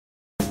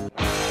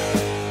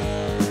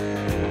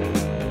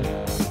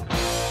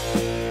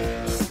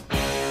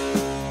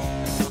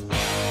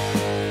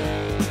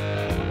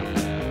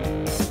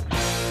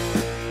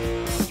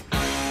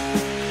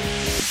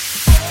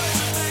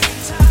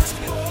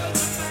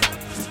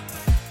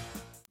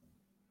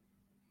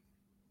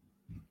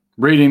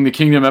Raiding the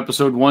Kingdom,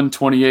 episode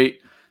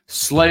 128,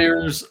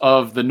 Slayers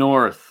of the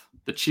North.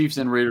 The Chiefs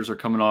and Raiders are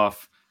coming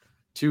off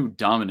two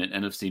dominant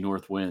NFC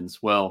North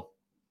wins. Well,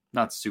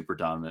 not super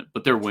dominant,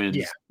 but they're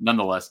wins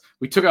nonetheless.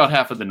 We took out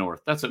half of the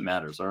North. That's what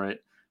matters, all right?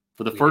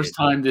 For the first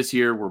time this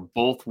year, we're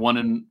both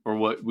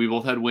we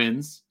both had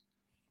wins.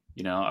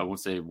 You know, I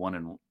won't say one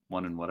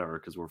and whatever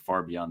because we're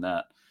far beyond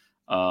that.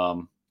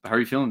 How are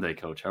you feeling today,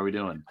 Coach? How are we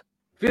doing?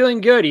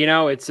 Feeling good. You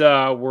know, it's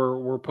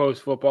we're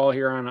post football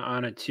here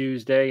on a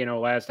Tuesday. You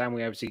know, last time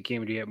we obviously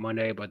came to you at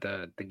Monday, but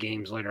the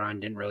games later on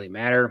didn't really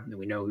matter.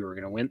 We know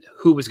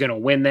who was going to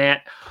win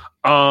that.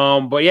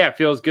 But yeah, it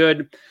feels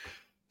good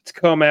to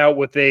come out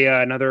with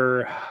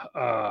another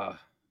I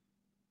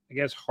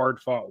guess hard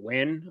fought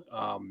win.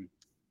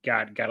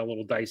 Got a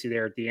little dicey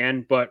there at the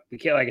end, but we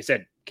can't, like I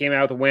said, came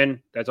out with a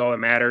win. That's all that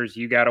matters.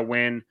 You got to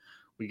win.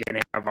 We're gonna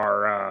have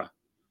our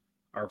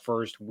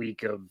first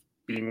week of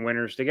being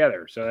winners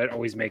together. So that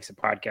always makes the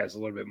podcast a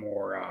little bit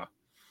more,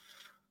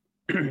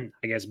 I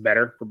guess,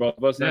 better for both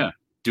of us. Yeah.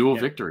 Dual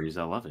victories.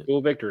 I love it.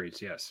 Dual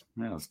victories. Yes.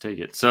 Yeah, let's take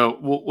it. So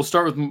we'll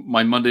start with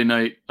my Monday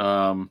night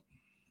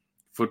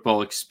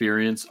football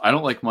experience. I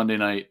don't like Monday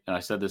night. And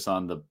I said this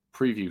on the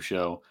preview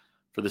show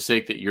for the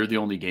sake that you're the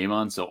only game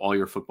on. So all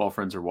your football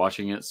friends are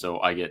watching it. So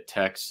I get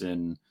texts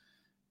and,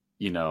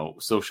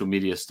 social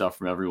media stuff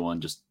from everyone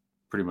just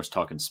pretty much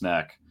talking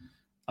smack.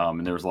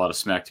 And there was a lot of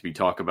smack to be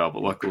talked about,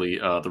 but luckily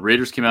the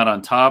Raiders came out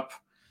on top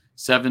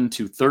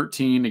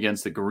 7-13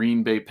 against the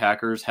Green Bay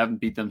Packers. Haven't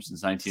beat them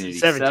since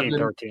 1987.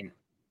 17-13.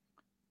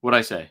 What'd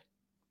I say?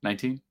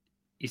 19?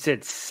 You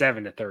said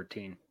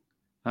 7-13.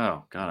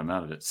 Oh God, I'm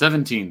out of it.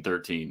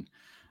 17-13.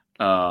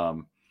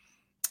 So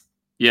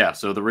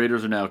the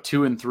Raiders are now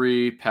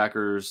 2-3.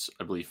 Packers,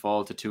 I believe,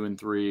 fall to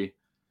 2-3.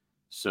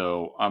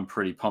 So I'm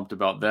pretty pumped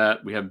about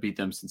that. We haven't beat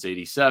them since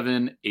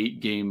 87,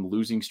 8-game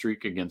losing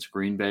streak against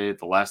Green Bay.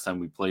 The last time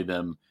we played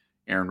them,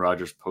 Aaron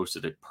Rodgers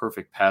posted a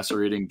perfect passer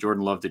rating.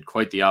 Jordan Love did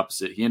quite the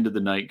opposite. He ended the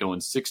night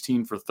going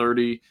 16 for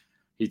 30.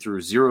 He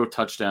threw 0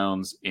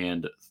 touchdowns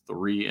and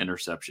 3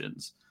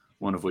 interceptions,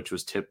 one of which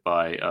was tipped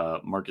by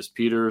Marcus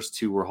Peters.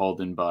 2 were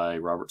hauled in by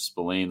Robert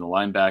Spillane, the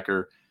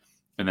linebacker.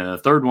 And then the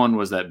third one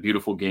was that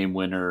beautiful game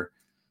winner,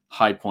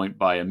 high point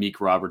by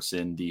Amik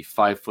Robertson, the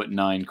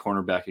 5'9"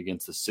 cornerback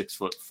against the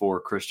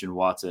 6'4" Christian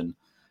Watson.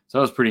 So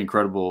that was pretty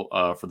incredible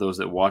for those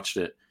that watched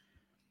it.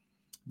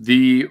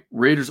 The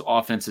Raiders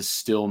offense is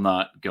still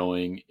not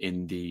going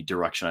in the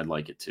direction I'd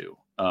like it to.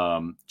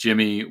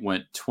 Jimmy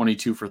went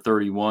 22 for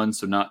 31,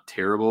 so not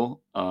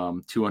terrible.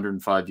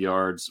 205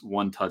 yards,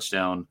 1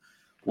 touchdown,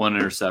 1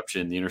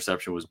 interception. The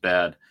interception was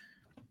bad.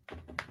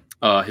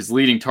 His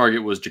leading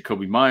target was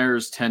Jacoby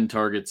Myers, 10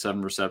 targets,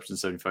 7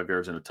 receptions, 75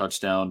 yards, and a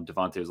touchdown.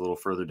 Devontae was a little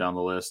further down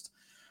the list.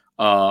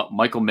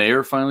 Michael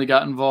Mayer finally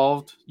got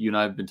involved. You and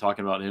I have been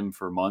talking about him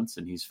for months,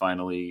 and he's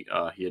finally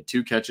he had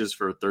 2 catches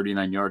for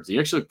 39 yards. He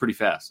actually looked pretty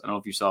fast. I don't know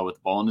if you saw with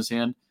the ball in his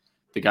hand.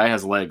 The guy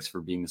has legs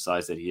for being the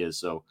size that he is.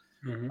 So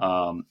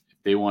if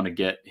they want to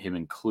get him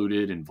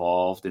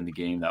involved in the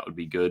game, that would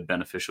be good,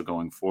 beneficial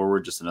going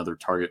forward. Just another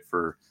target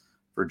for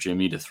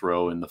Jimmy to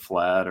throw in the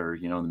flat or,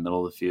 in the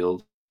middle of the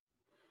field.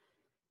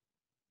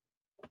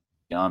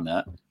 Beyond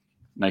that,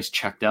 nice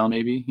check down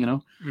maybe,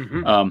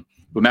 but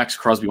Max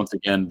Crosby, once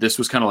again, this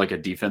was kind of like a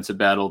defensive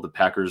battle. The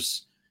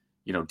Packers,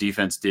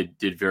 defense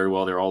did very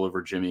well. They're all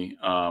over Jimmy.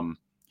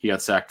 He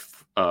got sacked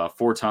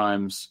 4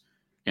 times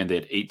and they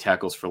had 8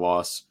 tackles for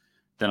loss.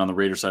 Then on the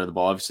Raiders side of the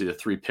ball, obviously the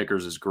 3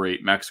 pickers is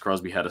great. Max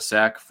Crosby had a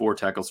sack, 4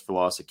 tackles for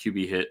loss, a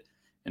QB hit,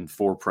 and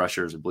 4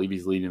 pressures. I believe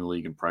he's leading the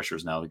league in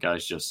pressures now. The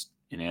guy's just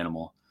an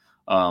animal.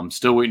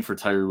 Still waiting for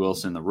Tyree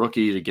Wilson, the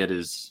rookie, to get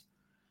his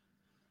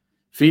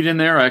feet in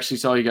there. I actually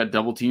saw he got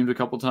double teamed a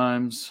couple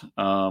times,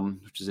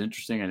 which is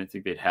interesting. I didn't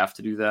think they'd have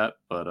to do that,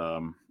 but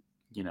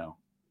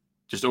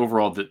just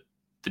overall the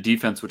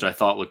defense, which I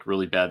thought looked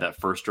really bad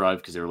that first drive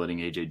because they were letting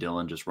AJ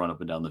Dillon just run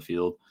up and down the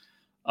field.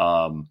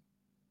 The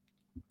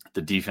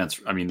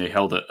defense, they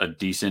held a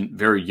decent,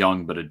 very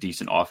young, but a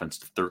decent offense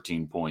to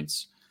 13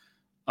 points.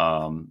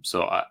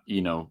 So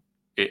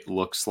it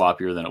looked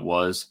sloppier than it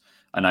was.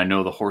 And I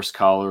know the horse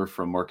collar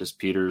from Marcus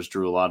Peters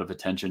drew a lot of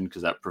attention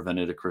because that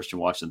prevented a Christian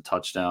Watson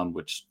touchdown,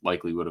 which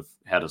likely would have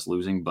had us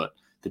losing, but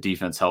the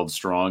defense held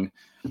strong.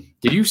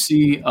 Did you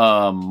see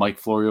Mike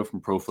Florio from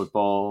Pro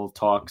Football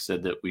Talk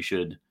said that we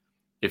should,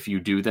 if you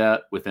do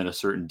that within a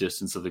certain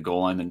distance of the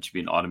goal line, then it should be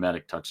an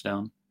automatic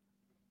touchdown?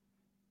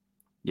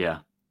 Yeah.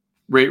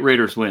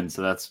 Raiders win,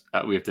 so that's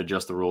we have to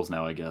adjust the rules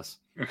now, I guess.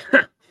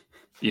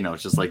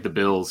 It's just like the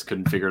Bills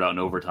couldn't figure it out in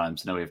overtime,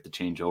 so now we have to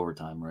change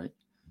overtime, right?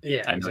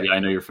 Yeah, exactly. I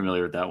know you're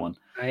familiar with that one.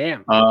 I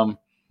am. But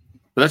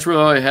that's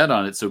really all I had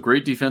on it. So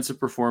great defensive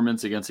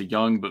performance against a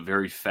young but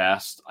very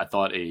fast. I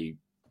thought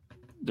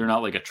they're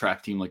not like a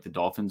track team like the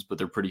Dolphins, but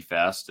they're pretty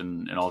fast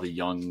and all the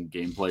young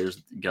game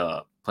players,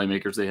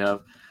 playmakers they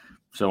have.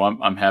 So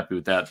I'm happy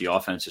with that. The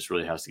offense just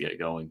really has to get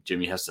going.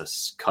 Jimmy has to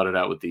cut it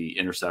out with the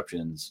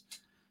interceptions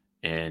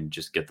and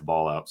just get the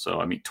ball out.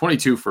 So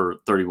 22 for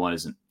 31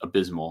 isn't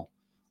abysmal.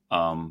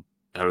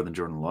 Better than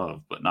Jordan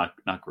Love, but not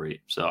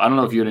great. So I don't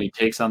know if you had any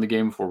takes on the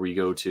game before we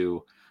go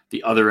to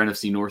the other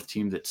NFC North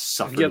team that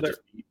suffered.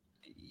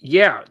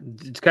 Yeah,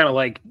 it's kind of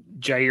like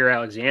Jair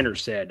Alexander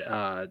said,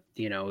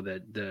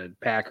 the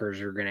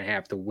Packers are going to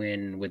have to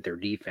win with their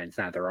defense,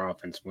 not their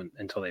offense,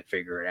 until they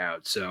figure it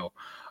out. So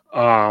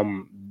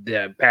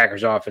the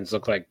Packers offense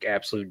looked like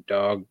absolute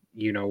dog,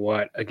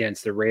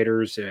 against the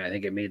Raiders. And I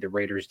think it made the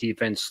Raiders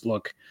defense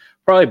look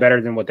probably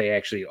better than what they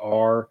actually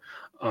are.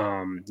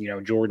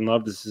 Jordan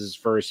Love, this is his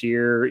first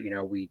year.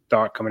 We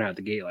thought coming out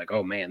the gate like,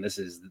 oh man,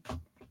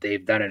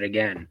 they've done it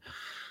again.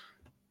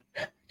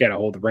 Got to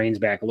hold the reins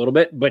back a little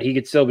bit, but he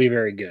could still be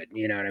very good.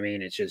 You know what I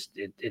mean? It's just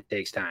it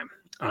takes time.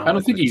 I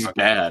don't think he's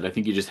bad. I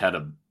think he just had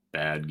a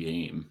bad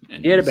game.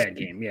 He had a bad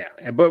game,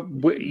 yeah. But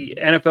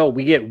NFL,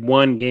 we get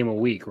one game a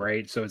week,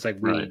 right? So it's like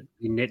we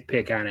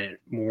nitpick on it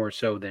more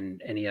so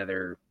than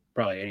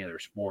probably any other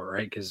sport,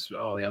 right? Because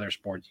all the other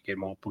sports you get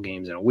multiple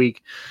games in a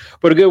week.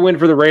 But a good win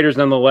for the Raiders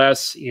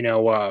nonetheless.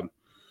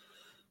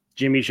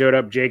 Jimmy showed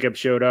up, Jacob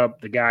showed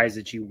up, the guys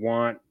that you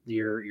want,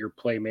 your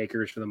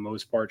playmakers for the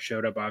most part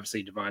showed up.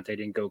 Obviously, Devontae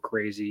didn't go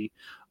crazy.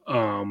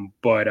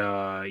 But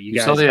you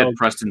guys saw they had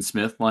Preston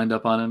Smith lined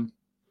up on him.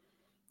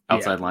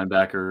 Outside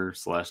linebacker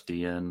 /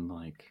 DN.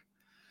 Like,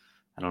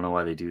 I don't know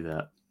why they do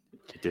that.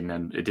 It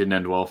didn't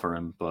end well for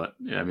him, but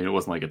yeah, I mean, it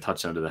wasn't like a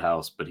touchdown to the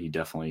house, but he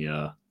definitely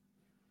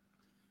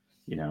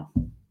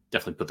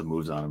definitely put the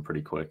moves on him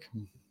pretty quick.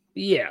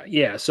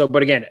 Yeah. So,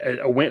 but again,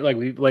 a win like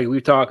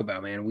we've talked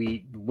about, man.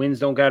 Wins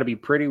don't got to be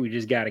pretty. We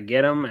just got to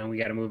get them, and we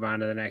got to move on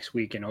to the next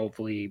week and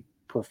hopefully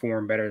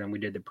perform better than we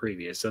did the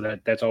previous. So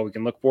that's all we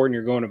can look for. And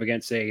you're going up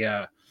against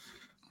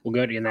we'll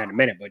go to that in a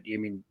minute, but I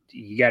mean,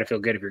 you got to feel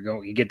good if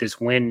you get this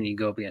win and you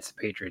go up against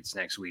the Patriots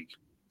next week.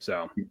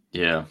 So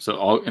yeah. So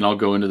I'll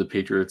go into the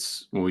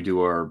Patriots when we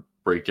do our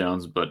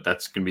breakdowns, but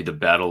that's going to be the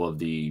battle of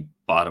the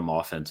bottom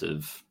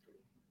offensive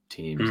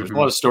teams. Mm-hmm. There's a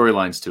lot of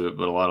storylines to it,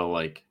 but a lot of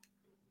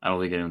I don't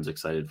think anyone's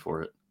excited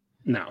for it.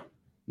 No.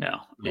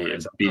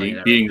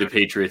 Beating the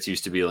Patriots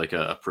used to be like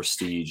a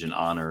prestige and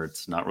honor.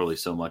 It's not really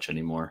so much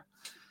anymore.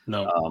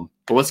 No.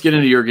 But let's get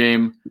into your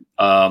game.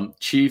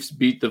 Chiefs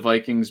beat the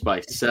Vikings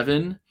by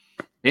 7,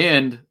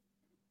 and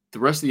the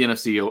rest of the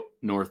NFC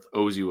North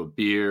owes you a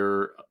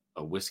beer,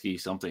 a whiskey,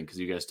 something, because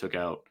you guys took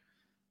out.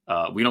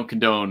 We don't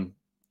condone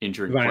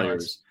injuring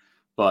players,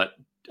 but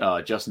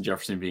Justin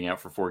Jefferson being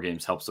out for 4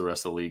 games helps the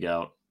rest of the league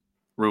out.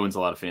 Ruins a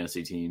lot of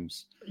fantasy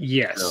teams.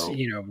 Yes, so,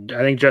 I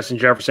think Justin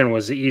Jefferson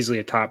was easily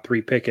a top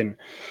 3 pick in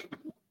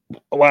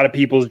a lot of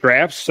people's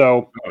drafts.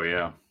 So, oh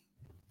yeah,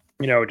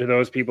 to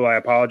those people, I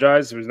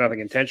apologize. It was nothing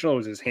intentional. It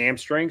was his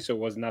hamstring, so it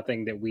was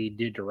nothing that we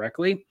did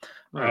directly.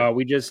 Right.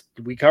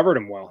 We covered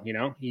him well.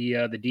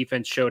 The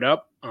defense showed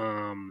up.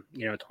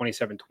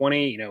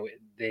 27-20.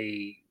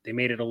 They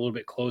made it a little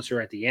bit closer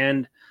at the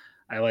end.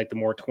 I like the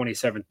more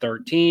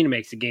 27-13.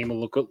 Makes the game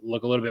look a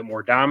little bit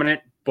more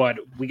dominant. But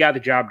we got the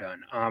job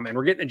done, and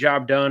we're getting the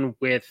job done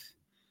with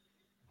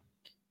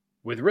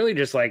really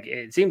just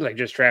it seems like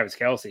just Travis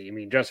Kelce. I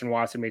mean, Justin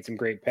Watson made some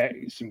great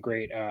catches,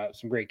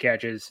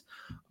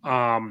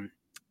 and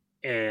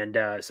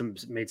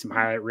made some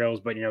highlight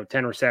reels. But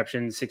 10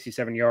 receptions,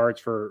 67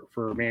 yards for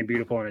Man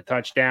Beautiful and a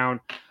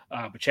touchdown.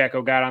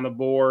 Pacheco got on the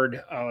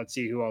board. Let's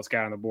see who else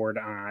got on the board.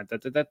 Yeah,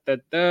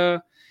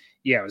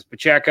 it was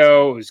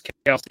Pacheco, it was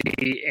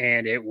Kelce,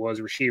 and it was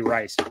Rashee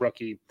Rice,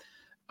 rookie.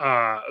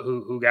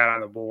 Who got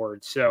on the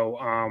board. So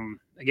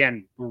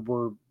again,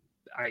 we're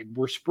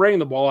spreading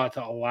the ball out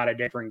to a lot of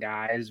different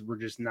guys. We're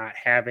just not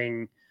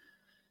having,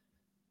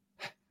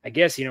 I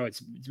guess,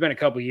 it's been a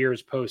couple of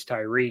years post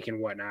Tyreek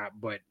and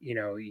whatnot, but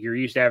you're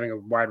used to having a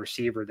wide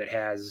receiver that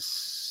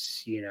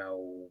has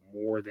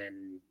more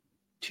than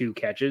 2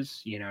 catches.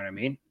 You know what I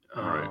mean?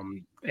 Right.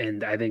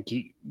 And I think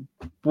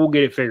we'll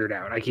get it figured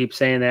out. I keep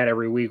saying that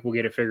every week. We'll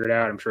get it figured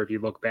out. I'm sure if you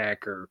look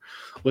back or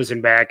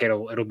listen back,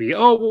 it'll be,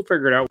 we'll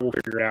figure it out. We'll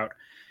figure it out.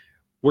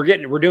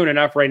 We're doing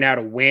enough right now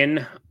to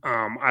win.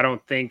 I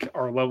don't think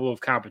our level of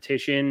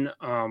competition,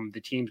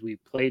 the teams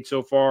we've played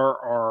so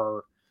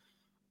far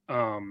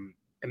are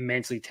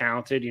immensely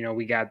talented.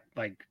 We got,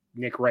 like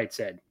Nick Wright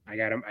said, I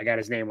got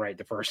his name right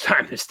the first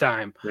time this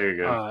time. There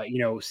you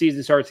go.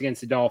 Season starts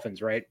against the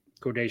Dolphins, right?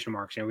 Quotation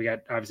marks. We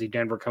got obviously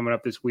Denver coming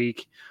up this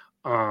week.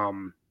 We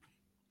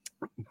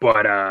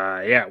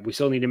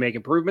still need to make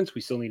improvements.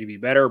 We still need to be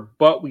better,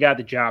 but we got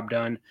the job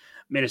done.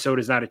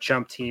 Minnesota's not a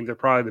chump team. They're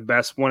probably the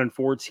best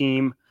 1-4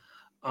 team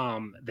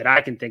that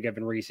I can think of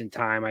in recent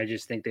time. I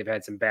just think they've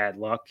had some bad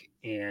luck,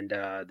 and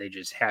they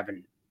just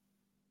haven't.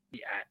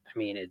 Yeah, I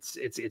mean,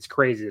 it's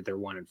crazy that they're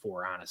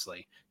 1-4,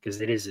 honestly,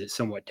 because it is a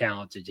somewhat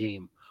talented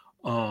team.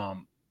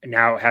 And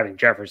now having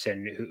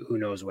Jefferson, who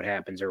knows what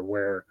happens or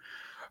where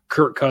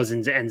Kirk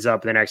Cousins ends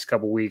up the next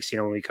couple of weeks,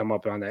 when we come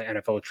up on the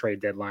NFL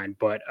trade deadline.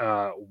 But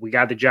we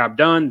got the job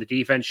done. The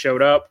defense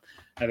showed up,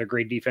 had a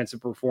great defensive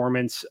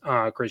performance.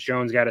 Chris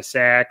Jones got a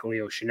sack.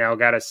 Leo Chanel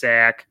got a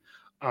sack.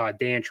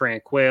 Dan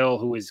Tranquil,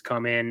 who has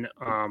come in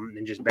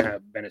and just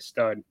been a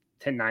stud.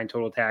 9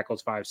 total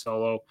tackles, 5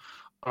 solo.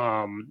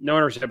 No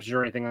interceptions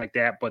or anything like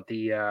that. But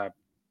for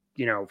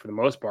the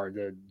most part,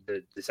 the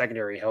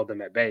secondary held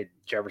them at bay.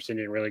 Jefferson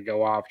didn't really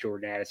go off.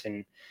 Jordan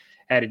Addison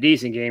had a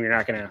decent game. You're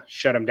not going to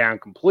shut them down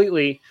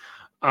completely.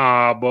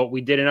 But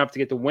we did enough to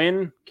get the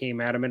win,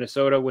 came out of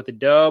Minnesota with a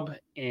dub,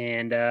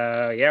 and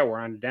we're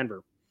on to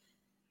Denver.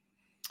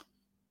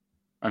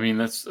 I mean,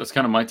 that's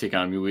kind of my take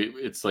on it. I mean,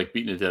 it's like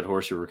beating a dead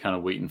horse here. We're kind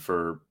of waiting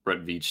for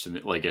Brett Veach to,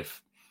 like,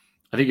 if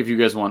you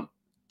guys want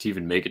to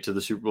even make it to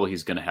the Super Bowl,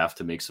 he's going to have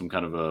to make some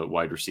kind of a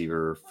wide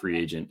receiver free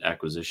agent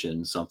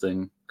acquisition,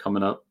 something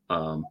coming up.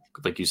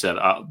 Like you said,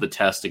 the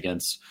test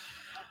against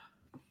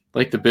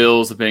like the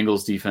Bills, the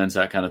Bengals defense,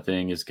 that kind of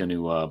thing is going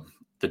to,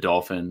 the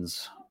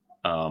Dolphins.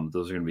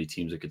 Those are going to be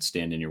teams that could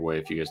stand in your way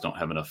if you guys don't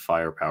have enough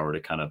firepower to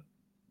kind of,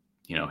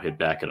 hit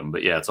back at him.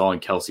 But yeah, it's all in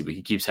Kelsey, but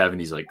he keeps having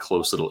these like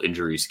close little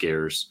injury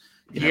scares.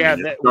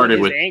 That started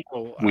with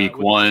ankle, week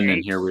one,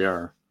 and here we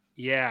are.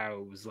 Yeah,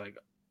 it was like,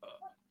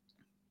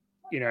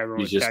 everyone.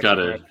 He's just got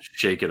to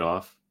shake it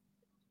off.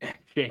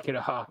 Shake it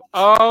off.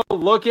 Oh,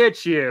 look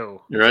at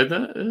you! You right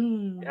there?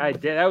 I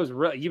did. That was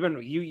real.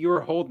 You were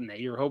holding it.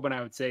 You were hoping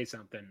I would say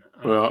something.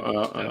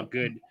 So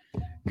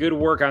good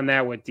work on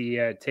that with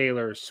the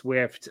Taylor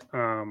Swift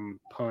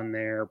pun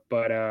there.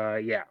 But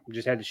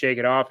just had to shake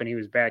it off, and he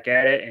was back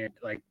at it. And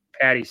like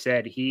Patty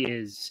said, he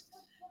is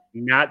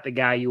not the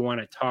guy you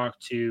want to talk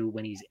to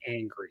when he's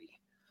angry.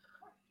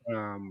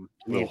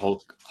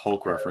 Little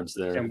Hulk reference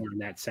there. Similar in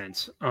that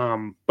sense.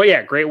 But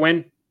yeah, great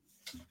win.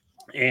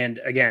 And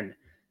again,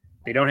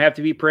 they don't have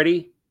to be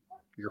pretty.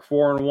 You're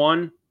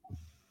 4-1.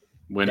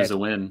 Win is a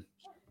win.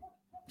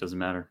 Doesn't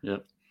matter.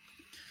 Yep.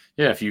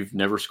 Yeah, if you've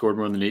never scored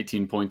more than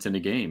 18 points in a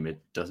game, it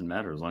doesn't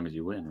matter as long as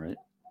you win, right?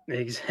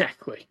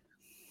 Exactly.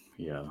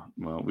 Yeah.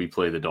 Well, we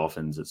play the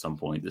Dolphins at some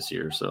point this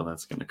year, so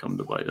that's going to come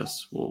to bite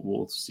us.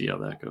 We'll see how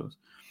that goes.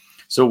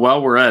 So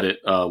while we're at it,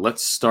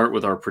 let's start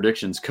with our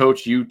predictions.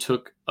 Coach, you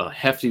took a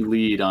hefty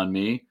lead on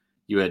me.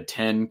 You had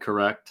 10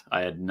 correct.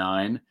 I had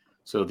 9.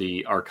 So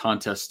our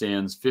contest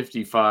stands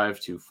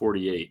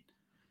 55-48.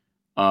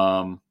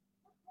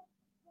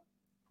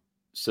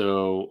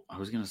 So I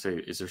was going to say,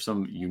 is there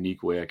some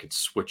unique way I could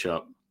switch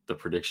up the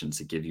predictions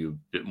to give you a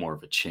bit more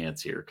of a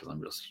chance here? Because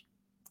I'm just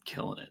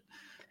killing it.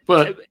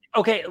 But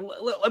okay,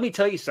 let me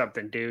tell you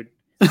something, dude.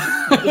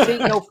 This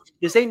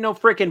ain't no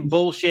freaking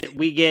bullshit.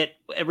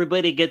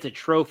 Everybody gets a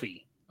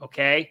trophy.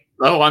 Okay.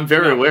 Oh, I'm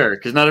very aware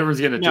because not everyone's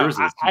getting a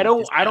jersey. I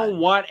don't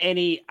want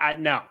any.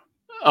 No.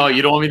 Oh,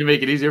 you don't want me to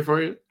make it easier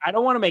for you? I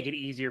don't want to make it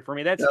easier for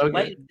me. That's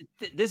okay.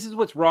 This is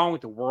what's wrong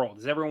with the world.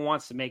 Is everyone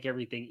wants to make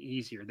everything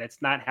easier.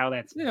 That's not how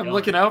that's. Yeah, I'm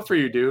looking out for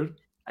you, dude.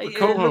 I'm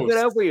looking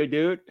out for you,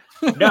 dude.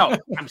 No,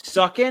 I'm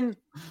sucking,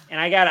 and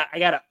I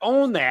gotta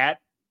own that.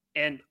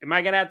 And am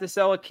I gonna have to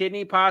sell a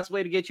kidney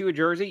possibly to get you a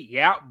jersey?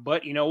 Yeah,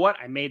 but you know what?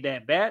 I made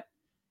that bet,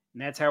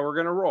 and that's how we're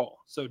gonna roll.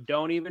 So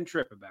don't even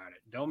trip about it.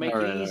 Don't make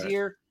it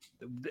easier. Right.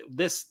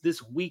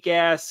 This weak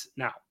ass.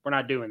 No, we're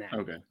not doing that.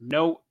 Okay.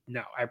 No.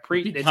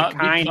 Be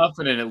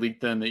confident at least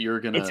then that you're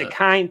gonna. It's a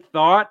kind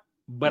thought,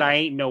 but I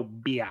ain't no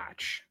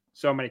biatch.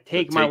 So I'm gonna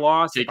take my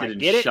loss if I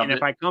get it, and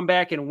if I come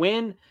back and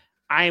win,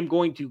 I am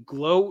going to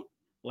gloat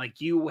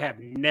like you have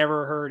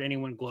never heard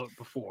anyone gloat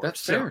before.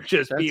 That's fair.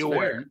 Just be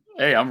aware.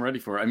 Fair. Hey, I'm ready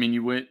for it. I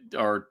mean,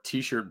 our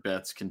t-shirt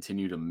bets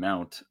continue to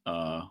mount.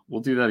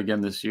 We'll do that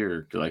again this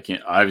year because I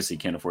obviously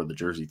can't afford the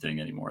jersey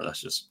thing anymore.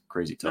 That's just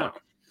crazy talk.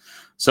 No.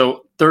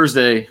 So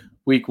Thursday,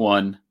 week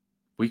one.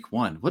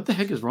 What the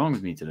heck is wrong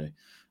with me today?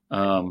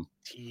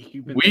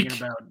 You've been thinking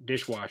about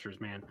dishwashers,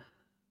 man.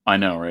 I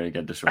know, right? I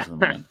got dishwashers,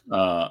 man.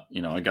 I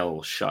got a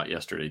little shot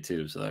yesterday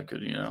too, so that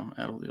could,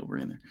 add a little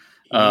brain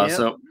there.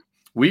 So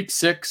week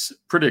 6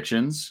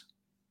 predictions.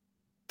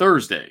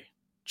 Thursday,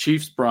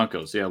 Chiefs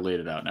Broncos. Yeah, I laid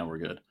it out. Now we're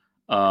good.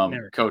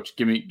 Coach,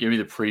 give me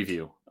the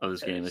preview of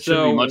this game. It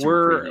shouldn't be much of a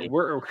preview.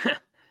 We're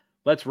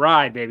let's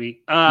ride,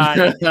 baby.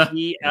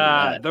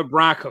 The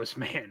Broncos,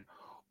 man.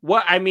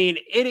 What I mean,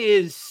 it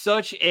is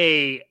such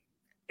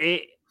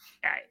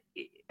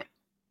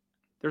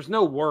there's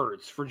no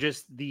words for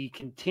just the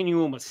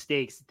continual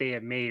mistakes that they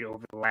have made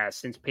over the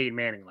since Peyton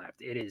Manning left.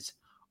 It's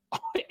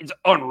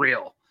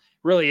unreal. It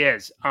really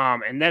is.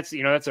 And that's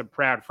a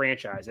proud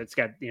franchise. It's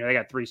got, they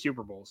got 3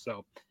 Super Bowls.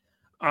 So,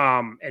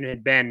 and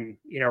had been,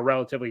 a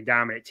relatively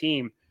dominant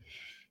team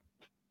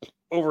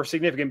over a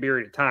significant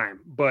period of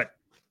time, but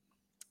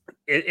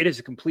it is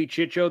a complete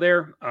shit show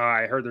there.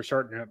 I heard they're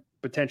starting to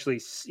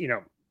potentially,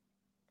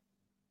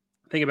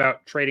 think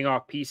about trading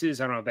off pieces.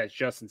 I don't know if that's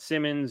Justin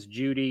Simmons,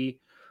 Judy,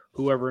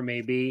 whoever it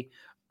may be.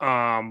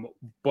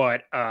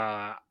 But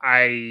Pat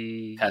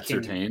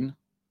Surtain.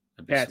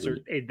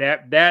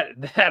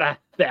 That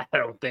I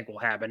don't think will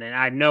happen, and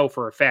I know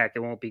for a fact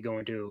it won't be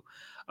going to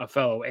a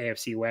fellow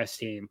AFC West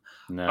team.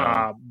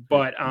 No,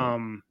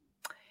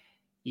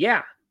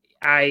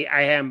 I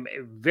am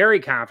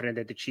very confident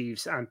that the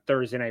Chiefs on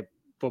Thursday Night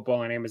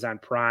Football on Amazon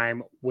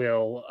Prime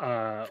will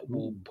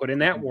put in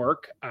that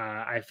work.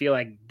 I feel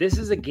like this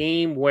is a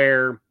game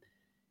where,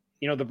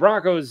 the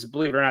Broncos,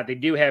 believe it or not, they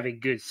do have a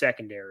good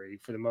secondary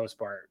for the most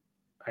part,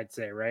 I'd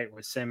say, right?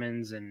 With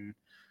Simmons and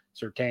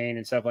Surtain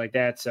and stuff like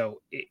that.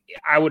 So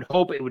I would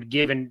hope it would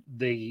give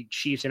the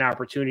Chiefs an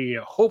opportunity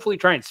to hopefully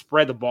try and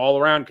spread the ball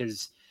around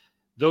because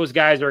those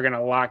guys are going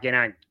to lock in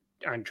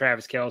on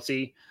Travis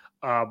Kelce.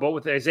 But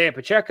with Isaiah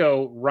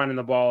Pacheco running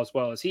the ball as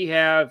well as he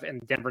have,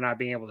 and Denver not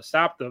being able to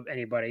stop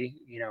anybody,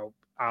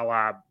 a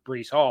la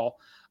Breece Hall,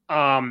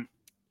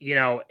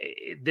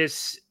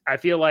 this I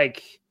feel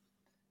like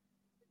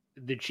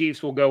the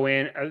Chiefs will go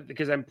in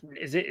because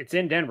it's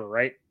in Denver,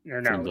 right?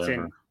 Or no, it's in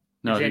Denver.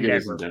 I think it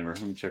is in Denver.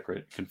 Let me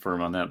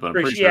confirm on that, but I'm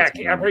pretty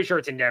sure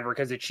it's in Denver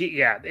because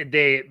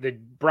the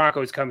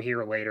Broncos come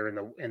here later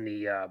in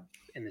the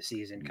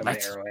season.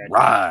 Let's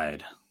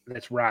ride.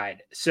 Let's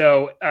ride.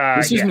 So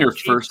this isn't your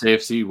first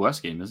AFC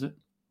West game, is it?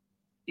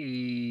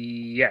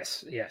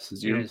 Yes. You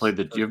haven't played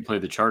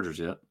the Chargers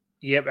yet.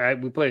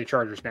 Yep, we play the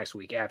Chargers next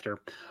week after.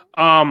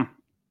 I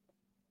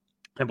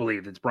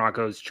believe it's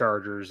Broncos,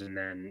 Chargers, and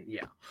then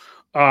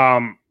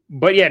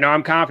but yeah, no,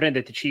 I'm confident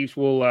that the Chiefs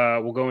will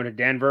go into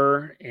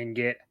Denver and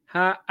get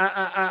and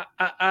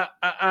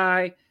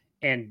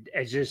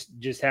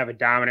just have a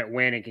dominant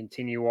win and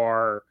continue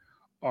our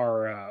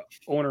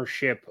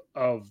ownership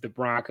of the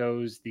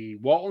Broncos. The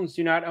Waltons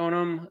do not own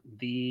them.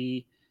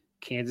 The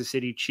Kansas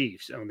City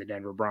Chiefs own the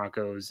Denver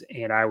Broncos,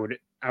 and I would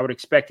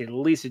expect at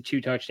least a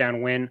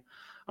 2-touchdown win.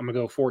 I'm gonna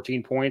go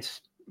 14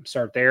 points.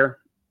 Start there.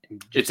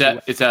 It's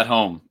at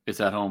home. It's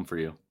at home for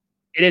you.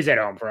 It is at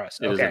home for us.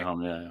 It is at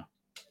home. Yeah.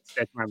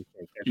 That's my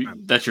mistake.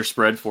 That's your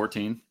spread,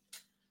 14.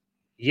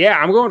 Yeah,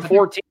 I'm going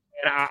 14.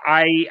 And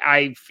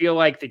I feel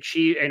like the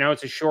Chiefs. I know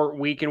it's a short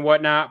week and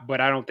whatnot, but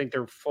I don't think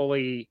they're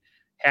fully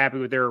happy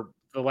with the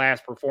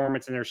last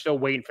performance, and they're still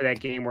waiting for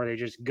that game where they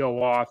just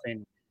go off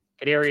and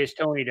Kadarius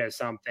Toney does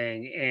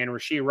something, and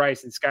Rashee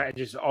Rice and Scott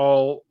just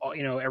all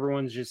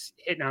everyone's just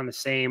hitting on the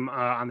same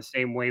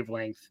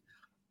wavelength,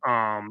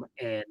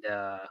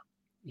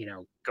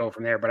 go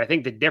from there. But I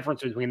think the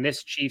difference between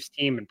this Chiefs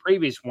team and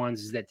previous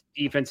ones is that the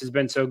defense has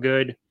been so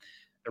good.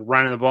 They're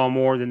running the ball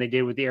more than they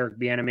did with Eric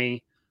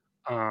Bieniemy.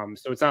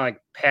 So it's not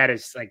like Pat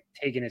is like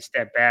taking a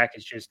step back.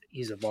 It's just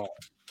he's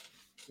evolved.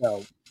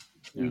 So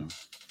we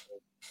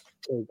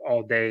take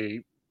all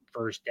day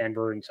versus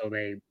Denver until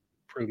they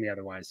prove me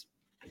otherwise.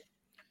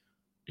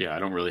 Yeah, I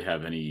don't really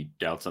have any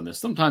doubts on this.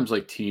 Sometimes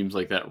like teams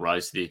like that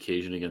rise to the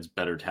occasion against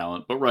better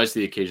talent, but rise to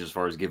the occasion as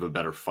far as give a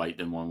better fight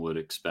than one would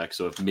expect.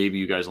 So if maybe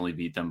you guys only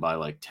beat them by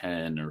like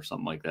 10 or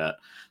something like that,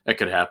 that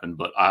could happen.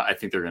 But I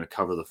think they're going to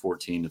cover the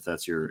 14 if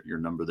that's your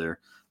number there.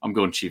 I'm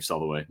going Chiefs all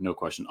the way, no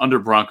question. Under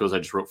Broncos, I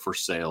just wrote for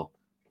sale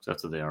because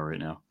that's what they are right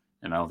now,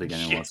 and I don't think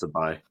anyone wants to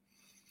buy.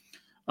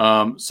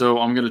 So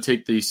I'm going to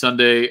take the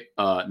Sunday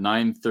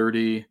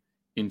 9:30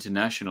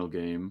 international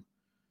game.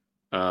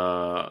 Do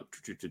I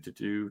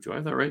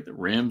have that right? The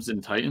Rams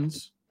and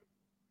Titans.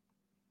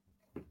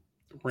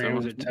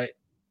 Rams and Titans.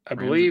 I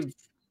believe.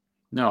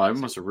 No, I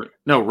must have.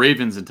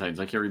 Ravens and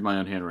Titans. I can't read my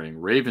own handwriting.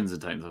 Ravens and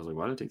Titans. I was like,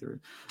 why did I take the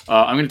Ravens?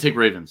 I'm going to take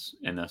Ravens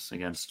in this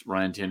against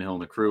Ryan Tannehill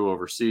and the crew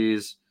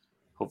overseas.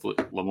 Hopefully,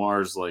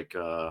 Lamar's like.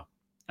 I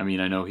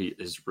know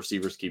his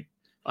receivers keep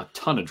a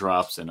ton of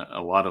drops and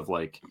a lot of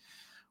like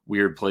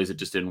weird plays that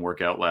just didn't work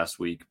out last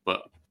week,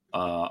 but.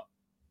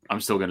 I'm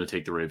still going to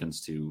take the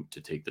Ravens to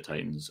take the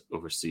Titans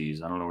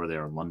overseas. I don't know where they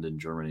are, London,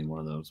 Germany, one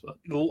of those. But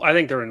I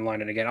think they're in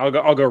London again. I'll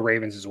go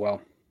Ravens as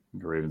well.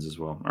 Ravens as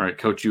well. All right,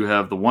 Coach, you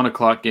have the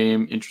 1:00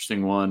 game.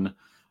 Interesting one.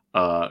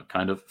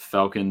 Kind of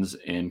Falcons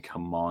and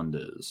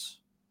Commanders.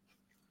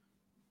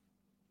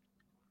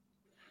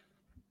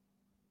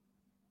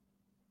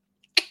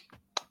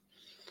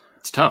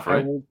 It's tough,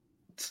 right?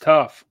 It's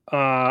tough.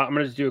 I'm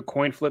going to do a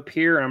coin flip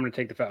here, and I'm going to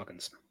take the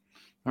Falcons.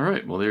 All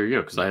right. Well, there you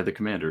go, because I had the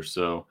Commanders.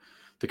 So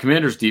the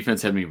Commanders'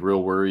 defense had me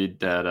real worried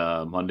that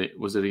Monday –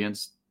 was it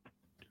against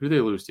 – who did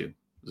they lose to?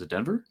 Was it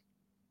Denver?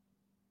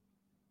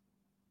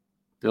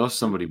 They lost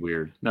somebody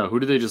weird. No, who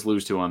did they just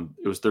lose to on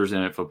 – it was Thursday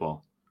Night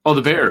Football. Oh,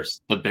 the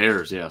Bears. The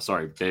Bears, yeah.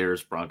 Sorry,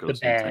 Bears,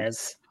 Broncos. The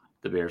Bears.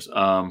 The Bears.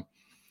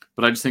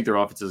 But I just think their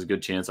offense has a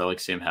good chance. I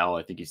like Sam Howell.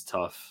 I think he's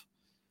tough.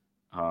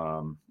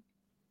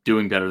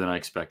 Doing better than I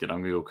expected.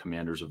 I'm going to go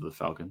Commanders over the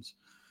Falcons.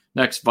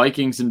 Next,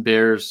 Vikings and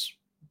Bears.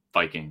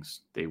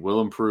 Vikings. They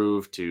will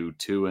improve to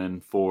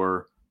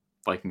 2-4.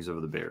 Vikings over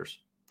the Bears.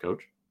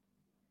 Coach?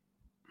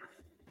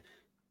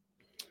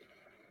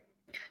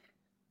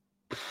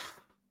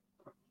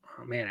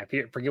 Oh, man, I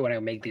forget when I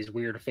make these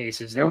weird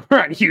faces. We're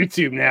on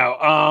YouTube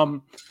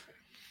now.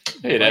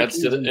 Hey, it adds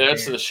to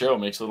the show.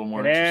 Makes it a little more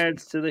interesting. It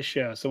adds to the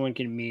show. Someone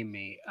can meme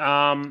me.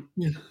 I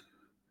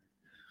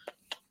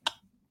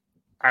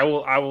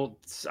will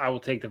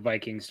take the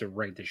Vikings to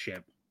right the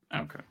ship.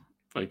 Okay.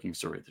 Vikings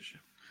to right the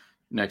ship.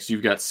 Next,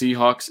 you've got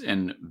Seahawks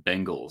and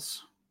Bengals.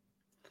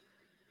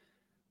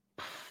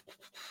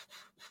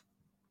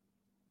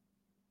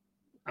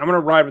 I'm going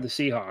to ride with the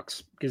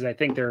Seahawks because I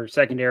think their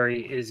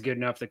secondary is good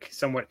enough to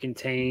somewhat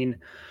contain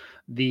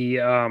the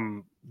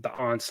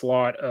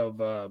onslaught of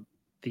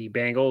the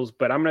Bengals.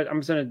 But I'm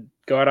just going to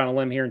go out on a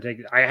limb here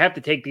and I have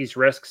to take these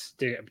risks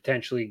to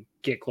potentially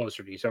get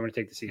closer to you. So I'm going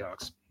to take the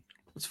Seahawks.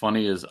 What's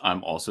funny is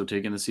I'm also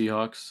taking the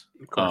Seahawks.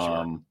 Of course you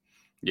are.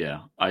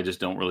 Yeah, I just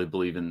don't really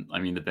believe in. I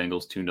mean, the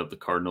Bengals tuned up the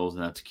Cardinals,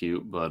 and that's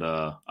cute, but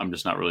I'm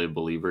just not really a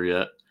believer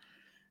yet.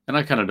 And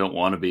I kind of don't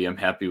want to be. I'm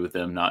happy with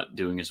them not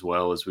doing as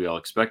well as we all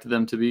expected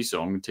them to be,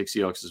 so I'm going to take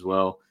Seahawks as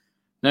well.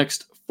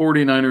 Next,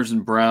 49ers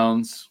and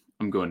Browns.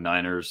 I'm going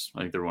Niners. I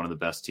think they're one of the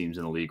best teams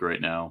in the league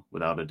right now,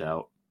 without a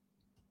doubt.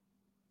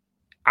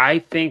 I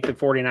think the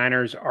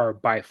 49ers are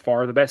by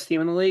far the best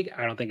team in the league.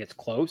 I don't think it's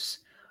close.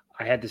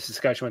 I had this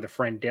discussion with a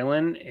friend,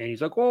 Dylan, and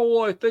he's like, "Oh,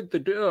 well, I think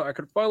I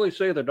could finally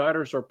say the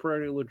Niners are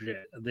pretty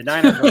legit. The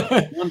Niners are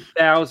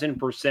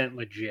 1,000%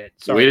 legit."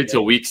 Sorry, waited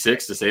till week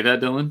 6 to say that,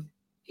 Dylan?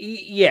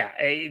 Yeah,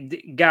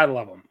 gotta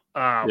love him.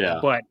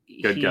 But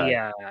good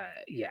guy.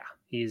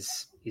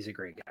 He's a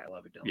great guy. I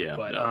love it, Dylan. Yeah,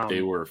 but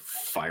they were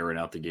firing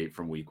out the gate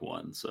from week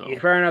 1. So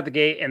firing out the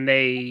gate, and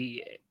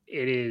they're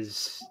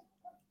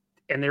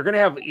going to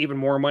have even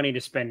more money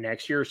to spend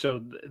next year.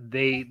 So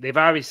they've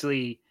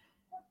obviously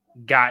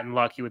gotten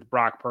lucky with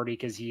Brock Purdy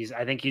because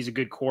I think he's a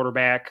good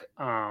quarterback.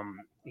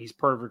 He's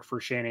perfect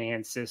for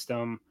Shanahan's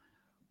system.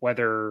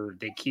 Whether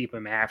they keep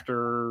him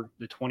after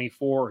the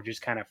 24 or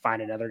just kind of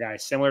find another guy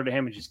similar to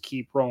him and just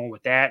keep rolling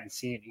with that and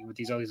seeing with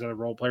all these other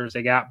role players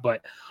they got.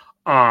 But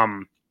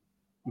the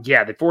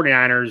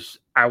 49ers,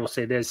 I will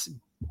say this,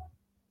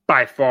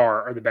 by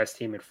far are the best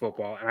team in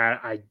football. And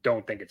I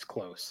don't think it's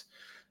close.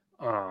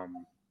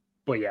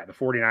 But yeah, the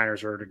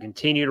 49ers are to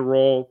continue to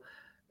roll.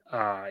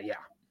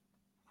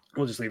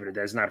 We'll just leave it at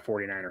that. It's not a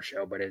 49er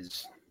show, but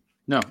it's.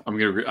 No, I'm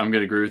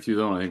gonna agree with you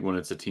though. I think when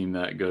it's a team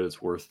that good,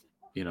 it's worth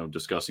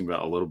discussing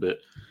about a little bit.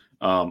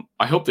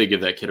 I hope they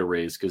give that kid a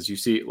raise because you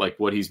see like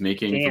what he's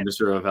making from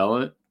Mr.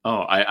 Avella.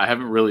 Oh, I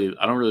don't really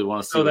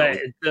want to see that.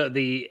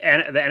 The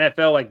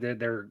NFL, like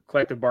their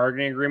collective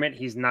bargaining agreement,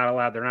 they're not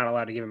allowed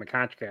to give him a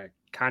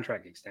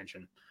contract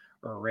extension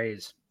or a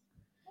raise.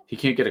 He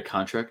can't get a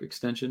contract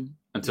extension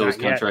until his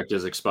contract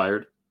is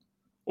expired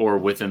or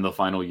within the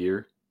final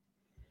year.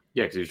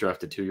 Yeah, because he was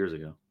drafted 2 years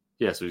ago.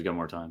 Yeah, so he's got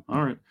more time.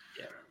 All right.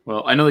 Yeah.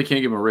 Well, I know they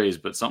can't give him a raise,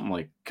 but something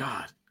like,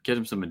 God, get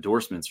him some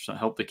endorsements or something,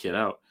 help the kid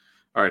out.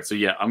 All right, so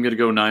yeah, I'm going to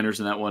go Niners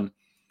in that one.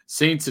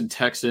 Saints and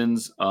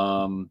Texans.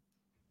 I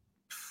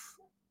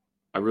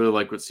really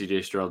like what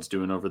CJ Stroud's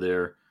doing over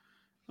there.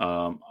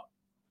 I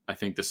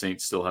think the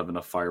Saints still have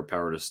enough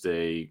firepower to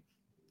stay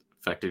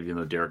effective, even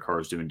though Derek Carr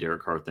is doing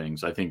Derek Carr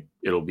things. I think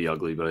it'll be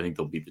ugly, but I think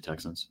they'll beat the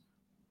Texans.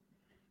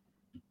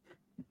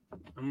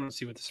 I'm going to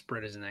see what the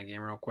spread is in that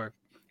game real quick.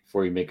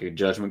 Before you make a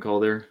judgment call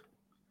there?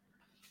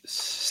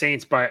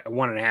 Saints by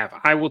 1.5.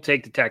 I will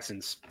take the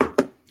Texans.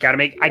 I got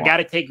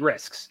to take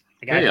risks.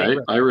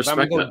 I respect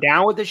that. I'm going to go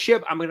down with the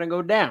ship. I'm going to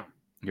go down.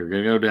 You're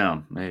going to go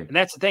down. Hey. And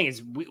that's the thing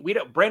is we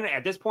don't. Brendan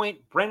at this point,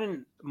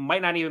 Brendan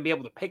might not even be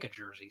able to pick a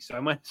jersey, so I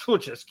might as well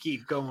just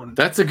keep going.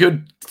 That's a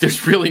good.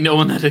 There's really no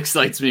one that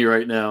excites me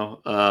right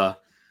now.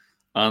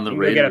 On the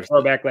Raiders, got a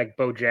throwback like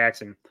Bo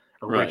Jackson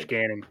or Rich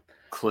Gannon,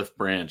 Cliff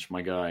Branch,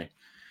 my guy.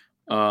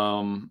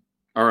 All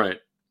right,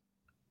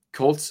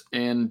 Colts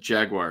and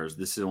Jaguars.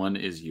 This one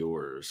is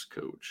yours,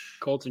 Coach.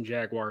 Colts and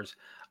Jaguars.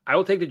 I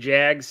will take the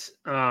Jags.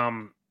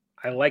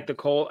 I like the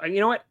Colts. You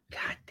know what?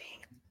 God dang.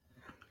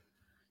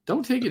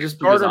 Don't take it just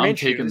because I'm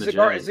taking the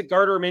Jags. It's a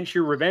Gardner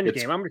Minshew revenge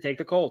game. I'm going to take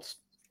the Colts.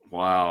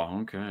 Wow.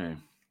 Okay.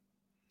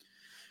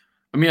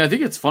 I mean, I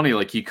think it's funny.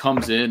 Like he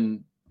comes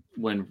in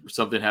when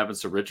something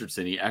happens to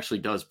Richardson, he actually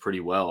does pretty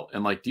well.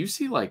 And like, do you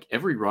see like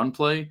every run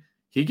play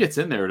he gets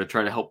in there to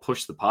try to help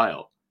push the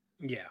pile?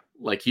 Yeah.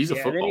 Like he's a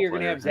football player. And then you're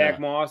going to have Zach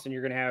Moss and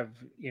you're going to have,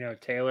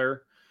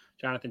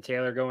 Jonathan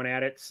Taylor going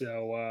at it.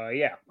 So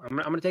I'm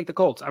going to take the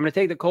Colts. I'm going to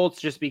take the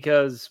Colts just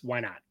because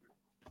why not?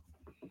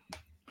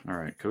 All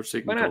right, Coach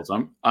taking the Colts.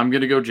 I'm going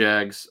to go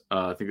Jags.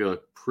 I think they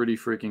look pretty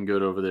freaking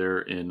good over there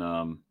in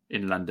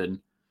London,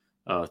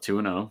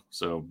 2-0.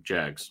 So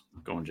Jags,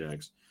 going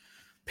Jags.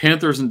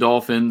 Panthers and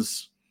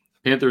Dolphins.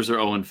 Panthers are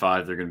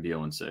 0-5. They're going to be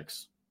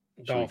 0-6.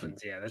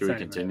 Dolphins, yeah. Should we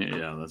continue?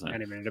 Yeah, that's not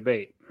even a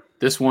debate.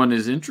 This one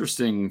is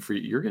interesting for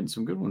you. You're getting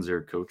some good ones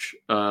there, Coach.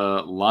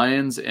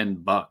 Lions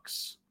and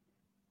Bucks.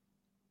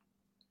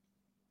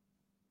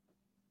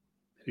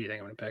 Who do you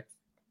think I'm going to pick?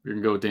 You're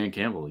going to go with Dan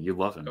Campbell. You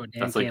love him.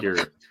 That's like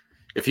Campbell.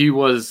 If he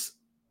was,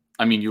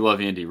 I mean, you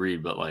love Andy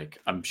Reid, but like,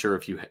 I'm sure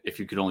if you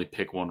could only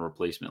pick one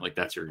replacement, like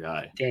that's your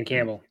guy. Dan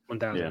Campbell,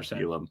 1,000%. Yeah,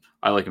 you love him.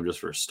 I like him just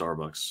for a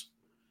Starbucks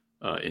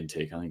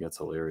intake. I think that's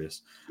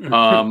hilarious.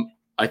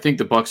 I think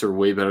the Bucks are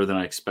way better than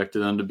I expected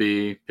them to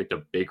be. Picked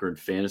up Baker in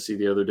fantasy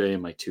the other day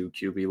in my 2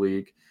 QB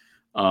league,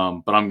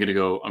 but I'm gonna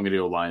go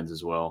Lions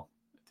as well.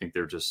 I think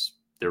they're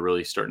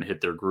really starting to hit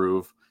their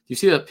groove. Do you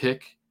see that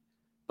pick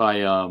by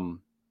Aiden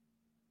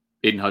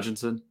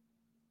Hutchinson?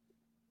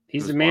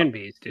 He's a man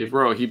beast, dude.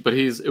 Bro,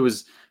 it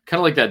was kind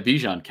of like that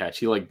Bijan catch.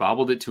 He like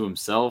bobbled it to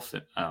himself.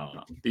 And, I don't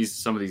know.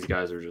 Some of these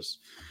guys are just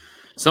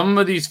some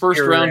of these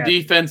first round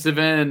defensive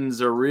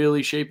ends are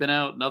really shaping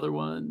out. And other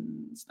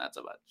ones, not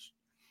so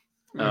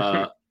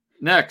much.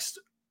 Next,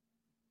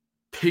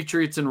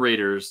 Patriots and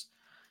Raiders.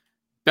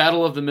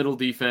 Battle of the middle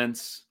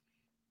defense.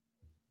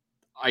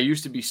 I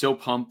used to be so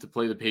pumped to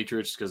play the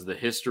Patriots because of the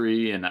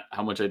history and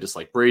how much I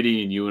dislike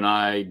Brady, and you and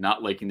I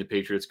not liking the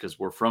Patriots because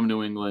we're from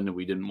New England and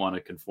we didn't want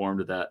to conform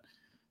to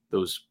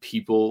those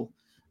people.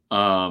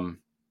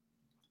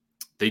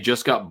 They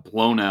just got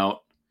blown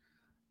out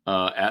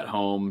at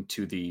home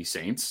to the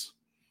Saints,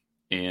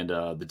 and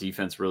the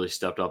defense really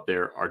stepped up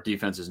there. Our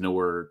defense is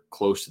nowhere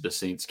close to the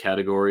Saints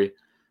category,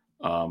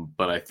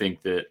 but I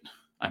think that,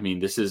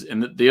 this is,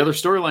 and the other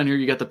storyline here,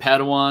 you got the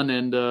Padawan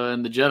and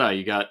the Jedi.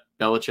 You got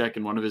Belichick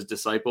and one of his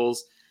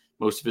disciples.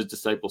 Most of his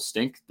disciples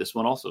stink. This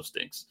one also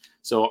stinks.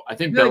 So I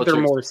think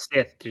they're more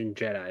Sith than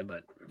Jedi,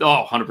 but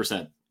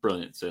 100%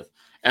 brilliant Sith.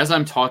 As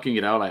I'm talking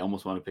it out, I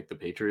almost want to pick the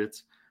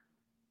Patriots,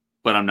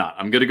 but I'm not.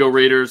 I'm going to go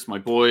Raiders, my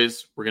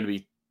boys. We're going to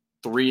be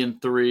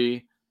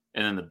 3-3,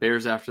 and then the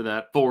Bears after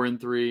that,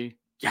 4-3.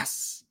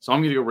 Yes. So I'm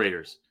going to go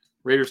Raiders.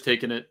 Raiders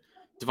taking it.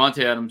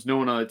 Devontae Adams, no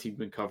one on the team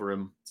can cover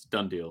him. It's a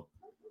done deal.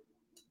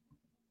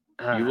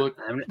 You look.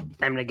 I'm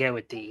going to go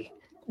with the.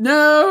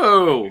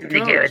 No. I'm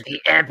going to go with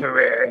the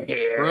Emperor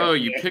here. Bro,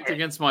 you picked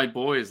against my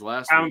boys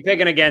last week. I'm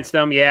picking against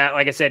them. Yeah,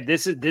 like I said,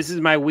 this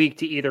is my week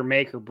to either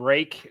make or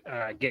break,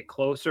 get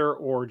closer,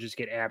 or just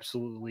get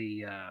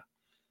absolutely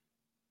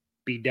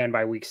be done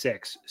by week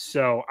 6.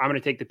 So I'm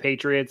going to take the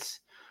Patriots.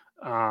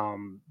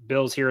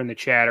 Bill's here in the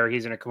chatter.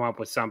 He's going to come up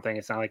with something.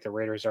 It's not like the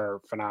Raiders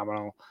are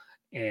phenomenal.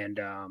 And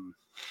I'm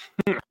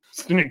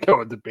going to go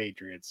with the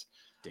Patriots.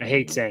 Damn. I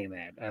hate saying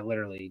that. I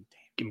literally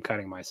am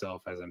cutting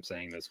myself as I'm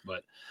saying this,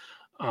 but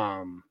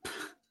I'm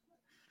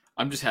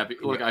just happy.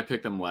 Look, I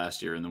picked them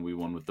last year, and then we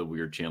won with the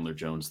weird Chandler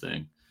Jones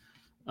thing.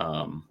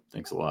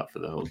 Thanks a lot for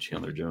the whole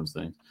Chandler Jones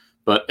thing.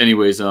 But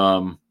anyways,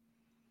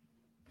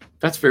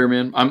 that's fair,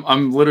 man.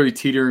 I'm literally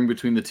teetering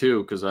between the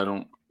two because I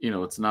don't,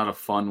 it's not a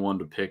fun one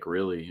to pick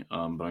really. But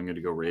I'm going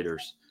to go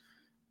Raiders.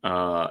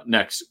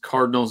 Next,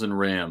 Cardinals and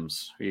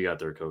Rams. Who you got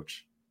there,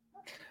 Coach?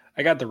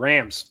 I got the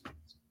Rams.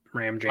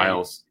 Ram Jam.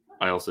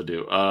 I also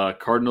do.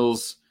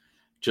 Cardinals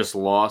just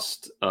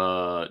lost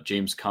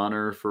James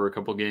Conner for a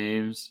couple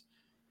games.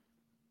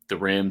 The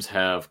Rams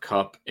have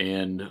Kupp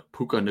and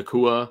Puka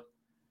Nacua,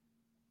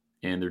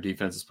 and their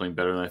defense is playing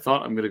better than I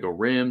thought. I'm going to go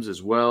Rams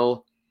as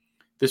well.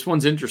 This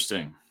one's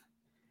interesting.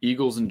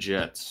 Eagles and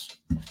Jets.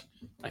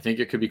 I think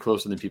it could be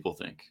closer than people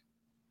think.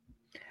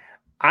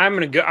 I'm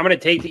going to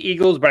take the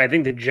Eagles, but I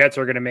think the Jets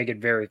are going to make it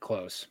very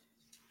close.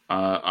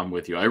 I'm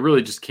with you. I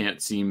really just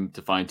can't seem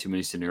to find too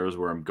many scenarios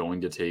where I'm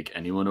going to take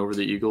anyone over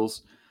the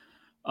Eagles.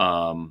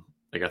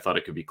 I thought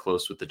it could be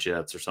close with the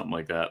Jets or something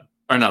like that.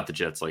 Or not the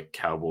Jets, like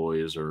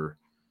Cowboys or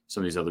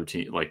some of these other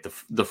teams. Like the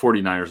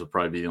 49ers will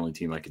probably be the only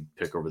team I could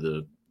pick over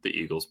the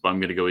Eagles. But I'm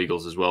going to go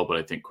Eagles as well, but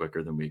I think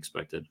quicker than we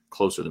expected.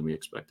 Closer than we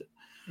expected.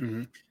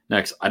 Mm-hmm.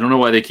 Next, I don't know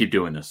why they keep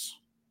doing this.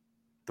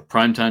 The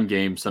primetime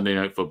game, Sunday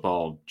Night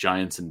Football,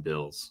 Giants and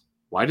Bills.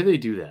 Why do they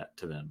do that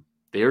to them?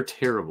 They are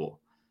terrible.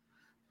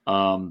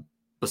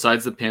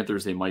 Besides the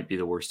Panthers, they might be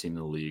the worst team in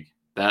the league.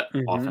 That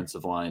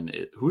offensive line,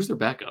 who's their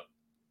backup?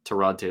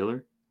 Tyrod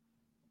Taylor?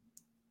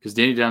 Because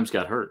Danny Dimes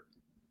got hurt.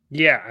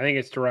 Yeah, I think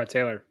it's Tyrod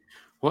Taylor.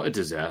 What a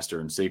disaster.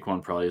 And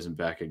Saquon probably isn't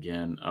back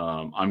again.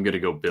 I'm going to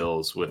go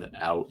Bills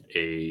without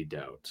a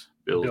doubt.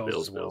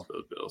 Bills.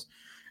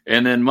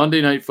 And then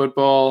Monday Night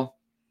Football,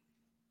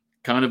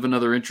 kind of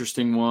another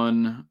interesting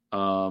one.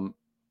 I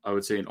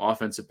would say an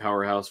offensive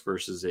powerhouse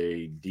versus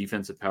a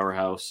defensive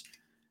powerhouse.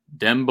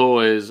 Dem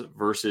Boys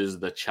versus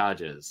the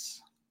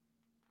Chargers.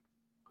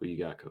 Who you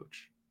got,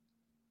 Coach?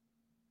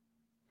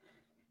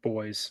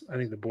 Boys. I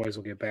think the boys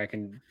will get back.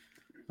 And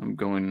I'm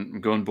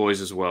going boys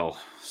as well.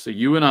 So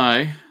you and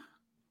I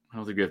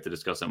don't think we have to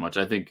discuss that much.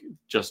 I think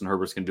Justin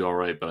Herbert's going to do all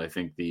right, but I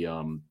think the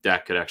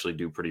Dak could actually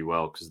do pretty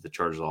well because the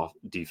Chargers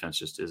defense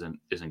just isn't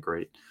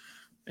great,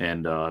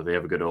 and they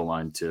have a good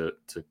O-line to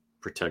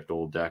protect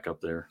old Dak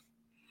up there.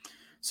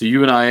 So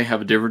you and I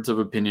have a difference of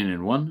opinion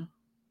in 1,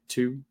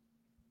 2,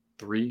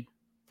 3,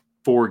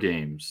 4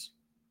 games.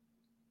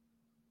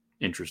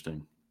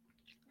 Interesting.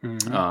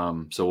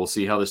 Mm-hmm. So we'll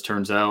see how this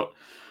turns out.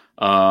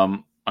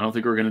 I don't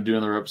think we're going to do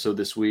another episode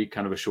this week,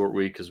 kind of a short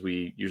week because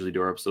we usually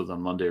do our episodes on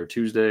Monday or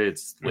Tuesday.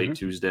 It's late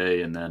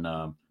Tuesday, and then,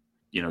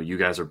 you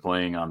guys are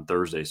playing on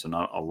Thursday, so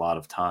not a lot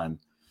of time.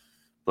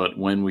 But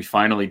when we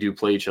finally do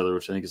play each other,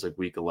 which I think is like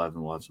week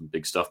 11, we'll have some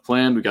big stuff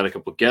planned. We got a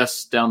couple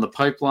guests down the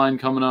pipeline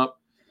coming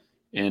up,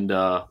 and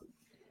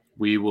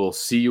we will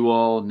see you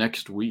all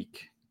next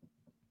week.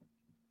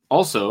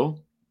 Also,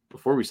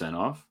 before we sign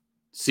off,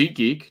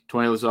 SeatGeek,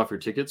 $20 off your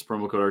tickets,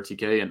 promo code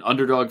RTK, and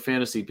Underdog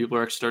Fantasy. People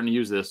are actually starting to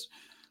use this.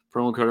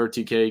 Promo code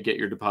RTK, get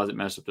your deposit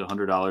matched up to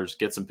 $100.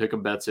 Get some pick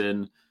 'em bets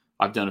in.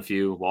 I've done a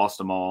few, lost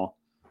them all,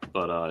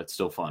 but it's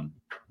still fun.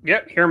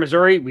 Yep, here in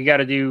Missouri, we got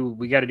to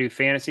do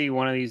fantasy.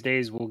 One of these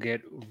days, we'll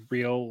get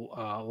real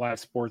live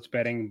sports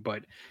betting,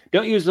 but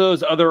don't use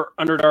those other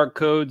underdog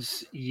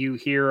codes you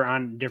hear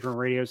on different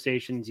radio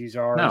stations. Use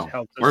ours. No,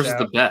 helps us ours out. is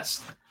the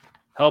best.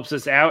 Helps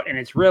us out, and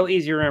it's real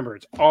easy to remember.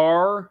 It's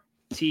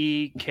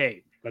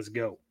RTK. Let's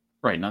go.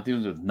 Right, not the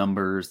ones with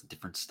numbers,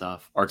 different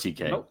stuff.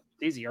 RTK. Nope,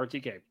 easy.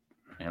 RTK.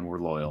 And we're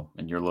loyal,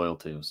 and you're loyal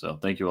too. So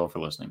thank you all for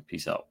listening.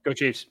 Peace out. Go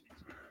Chiefs.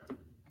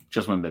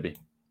 Just win, baby.